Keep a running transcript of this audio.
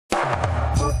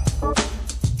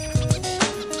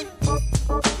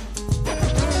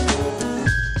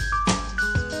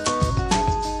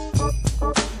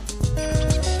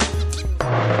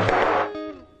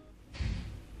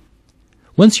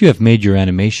Once you have made your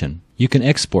animation, you can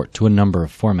export to a number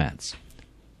of formats.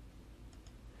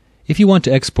 If you want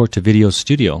to export to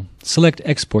VideoStudio, select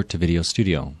Export to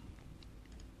VideoStudio.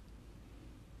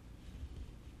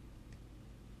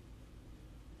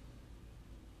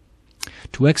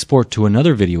 To export to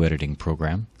another video editing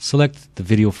program, select the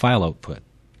video file output.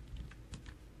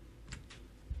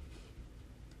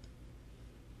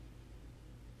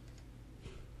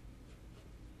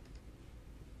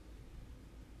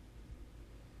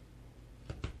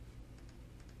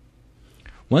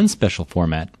 One special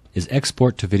format is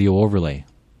Export to Video Overlay.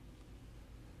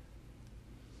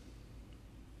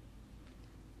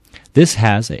 This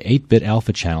has a 8-bit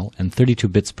alpha channel and 32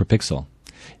 bits per pixel.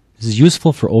 This is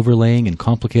useful for overlaying and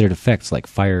complicated effects like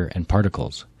fire and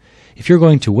particles. If you're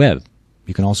going to web,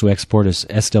 you can also export as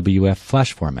SWF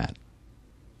flash format.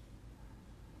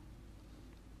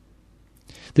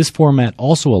 This format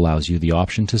also allows you the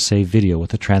option to save video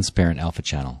with a transparent alpha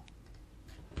channel.